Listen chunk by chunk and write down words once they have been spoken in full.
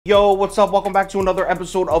Yo, what's up? Welcome back to another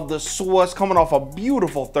episode of The Sauce, coming off a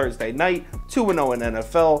beautiful Thursday night, 2-0 in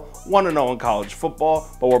NFL, 1-0 in college football,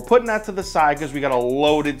 but we're putting that to the side because we got a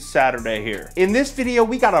loaded Saturday here. In this video,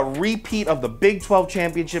 we got a repeat of the Big 12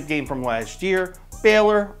 championship game from last year,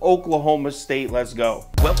 Baylor, Oklahoma State. Let's go.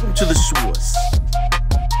 Welcome to The Sauce.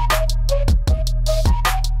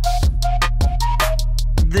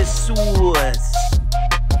 The Sauce.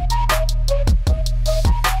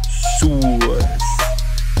 Sauce.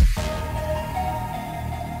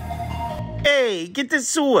 Hey, get the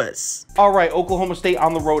sauce. All right, Oklahoma State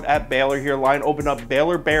on the road at Baylor here. Line opened up.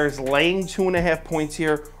 Baylor Bears laying 2.5 points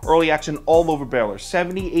here. Early action all over Baylor.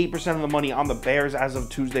 78% of the money on the Bears as of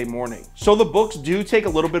Tuesday morning. So the books do take a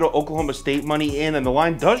little bit of Oklahoma State money in, and the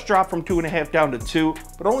line does drop from 2.5 down to 2,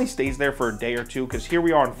 but only stays there for a day or two because here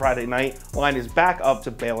we are on Friday night. Line is back up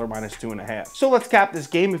to Baylor minus 2.5. So let's cap this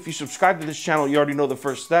game. If you subscribe to this channel, you already know the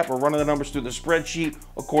first step. We're running the numbers through the spreadsheet.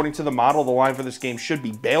 According to the model, the line for this game should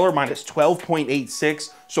be Baylor minus 12.86.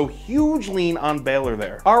 So huge lean on Baylor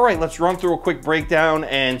there. All right, let's run through a quick breakdown.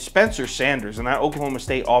 And Spencer Sanders and that Oklahoma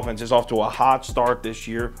State offense is off to a hot start this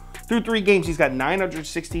year. Through 3 games, he's got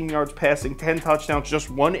 916 yards passing, 10 touchdowns, just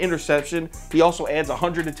 1 interception. He also adds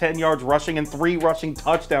 110 yards rushing and 3 rushing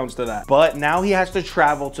touchdowns to that. But now he has to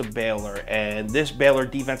travel to Baylor, and this Baylor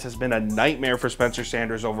defense has been a nightmare for Spencer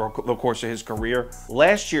Sanders over the course of his career.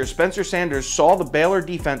 Last year, Spencer Sanders saw the Baylor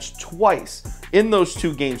defense twice. In those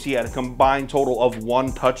 2 games, he had a combined total of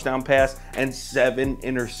 1 touchdown pass and 7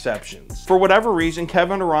 interceptions. For whatever reason,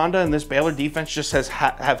 Kevin Aranda and this Baylor defense just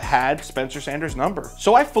have had Spencer Sanders' number.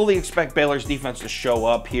 So I fully expect Baylor's defense to show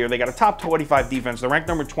up here. They got a top 25 defense. They're ranked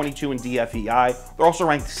number 22 in DFEI. They're also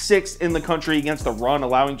ranked 6th in the country against the run,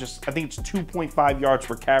 allowing just, I think it's 2.5 yards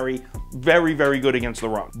per carry. Very, very good against the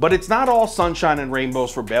run. But it's not all sunshine and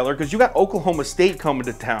rainbows for Baylor because you got Oklahoma State coming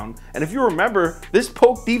to town. And if you remember, this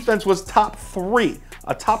Polk defense was top 3,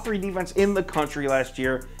 a top 3 defense in the country last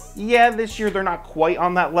year. Yeah, this year they're not quite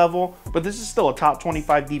on that level, but this is still a top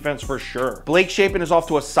 25 defense for sure. Blake Shapen is off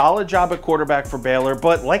to a solid job at quarterback for Baylor,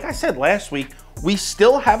 but like I said last week, we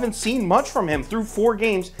still haven't seen much from him. Through 4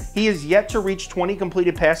 games, he is yet to reach 20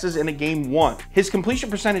 completed passes in a game 1. His completion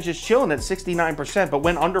percentage is chilling at 69%, but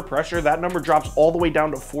when under pressure, that number drops all the way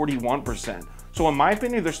down to 41%. So in my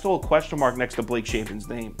opinion, there's still a question mark next to Blake Shapen's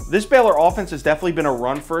name. This Baylor offense has definitely been a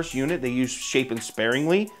run-first unit. They use Shapen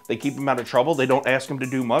sparingly. They keep him out of trouble. They don't ask him to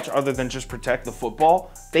do much other than just protect the football.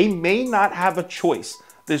 They may not have a choice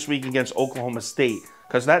this week against Oklahoma State,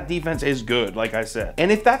 because that defense is good, like I said.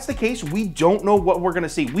 And if that's the case, we don't know what we're going to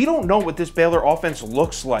see. We don't know what this Baylor offense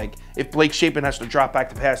looks like if Blake Shapen has to drop back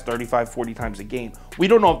to pass 35, 40 times a game. We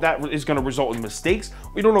don't know if that is going to result in mistakes.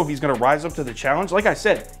 We don't know if he's going to rise up to the challenge. Like I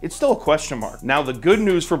said, it's still a question mark. Now, the good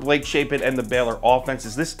news for Blake Shapen and the Baylor offense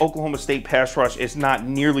is this Oklahoma State pass rush is not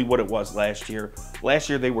nearly what it was last year. Last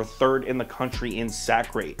year, they were 3rd in the country in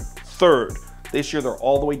sack rate. 3rd. This year, they're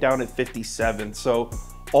all the way down at 57. So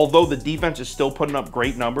although the defense is still putting up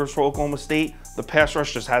great numbers for Oklahoma State, the pass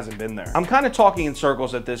rush just hasn't been there. I'm kind of talking in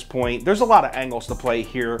circles at this point. There's a lot of angles to play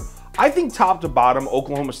here. I think top to bottom,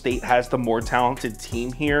 Oklahoma State has the more talented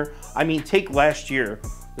team here. I mean, take last year,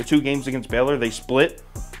 the 2 games against Baylor, they split.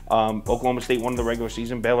 Oklahoma State won the regular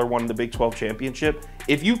season. Baylor won the Big 12 championship.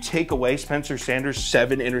 If you take away Spencer Sanders'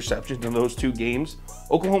 7 interceptions in those 2 games,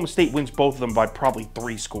 Oklahoma State wins both of them by probably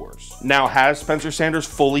 3 scores. Now, has Spencer Sanders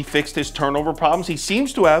fully fixed his turnover problems? He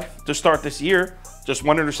seems to have to start this year. Just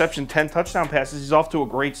 1 interception, 10 touchdown passes. He's off to a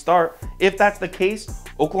great start. If that's the case,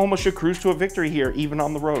 Oklahoma should cruise to a victory here, even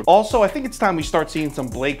on the road. Also, I think it's time we start seeing some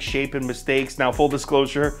Blake Shapen mistakes. Now, full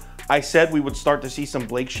disclosure, I said we would start to see some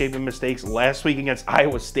Blake Shapen mistakes last week against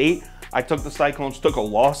Iowa State. I took the Cyclones, took a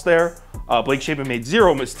loss there. Blake Shapen made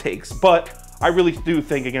 0 mistakes, but I really do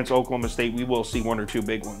think against Oklahoma State, we will see 1 or 2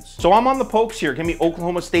 big ones. So I'm on the pokes here. Give me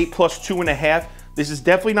Oklahoma State plus 2.5. This is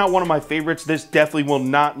definitely not one of my favorites. This definitely will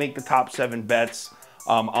not make the top 7 bets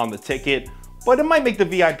on the ticket, but it might make the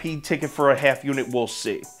VIP ticket for a half unit. We'll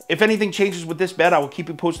see. If anything changes with this bet, I will keep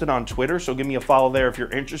you posted on Twitter, so give me a follow there if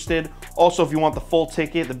you're interested. Also, if you want the full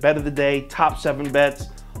ticket, the bet of the day, top 7 bets,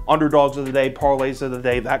 underdogs of the day, parlays of the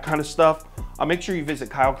day, that kind of stuff, make sure you visit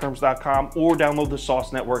KyleKirms.com or download the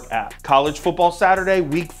Sauce Network app. College football Saturday,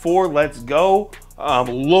 week 4, let's go.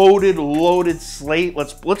 Loaded slate.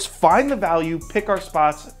 Let's find the value, pick our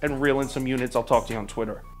spots, and reel in some units. I'll talk to you on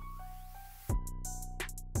Twitter.